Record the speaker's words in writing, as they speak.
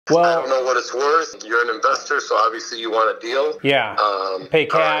Well, I don't know what it's worth. You're an investor, so obviously you want a deal. Yeah. Pay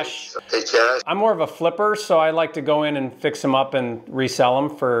cash. Pay cash. I'm more of a flipper, so I like to go in and fix them up and resell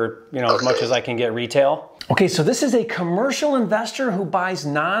them for, as much as I can get retail. Okay, so this is a commercial investor who buys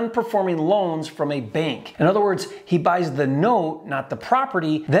non-performing loans from a bank. In other words, he buys the note, not the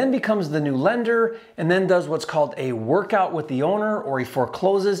property, then becomes the new lender, and then does what's called a workout with the owner, or he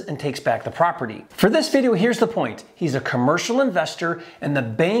forecloses and takes back the property. For this video, here's the point. He's a commercial investor, and the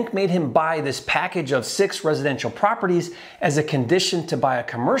bank made him buy this package of 6 residential properties as a condition to buy a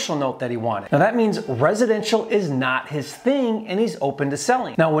commercial note that he wanted. Now that means residential is not his thing, and he's open to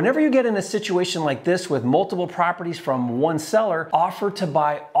selling. Now, whenever you get in a situation like this with multiple properties from one seller, offer to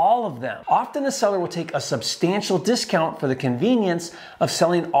buy all of them. Often the seller will take a substantial discount for the convenience of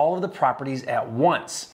selling all of the properties at once.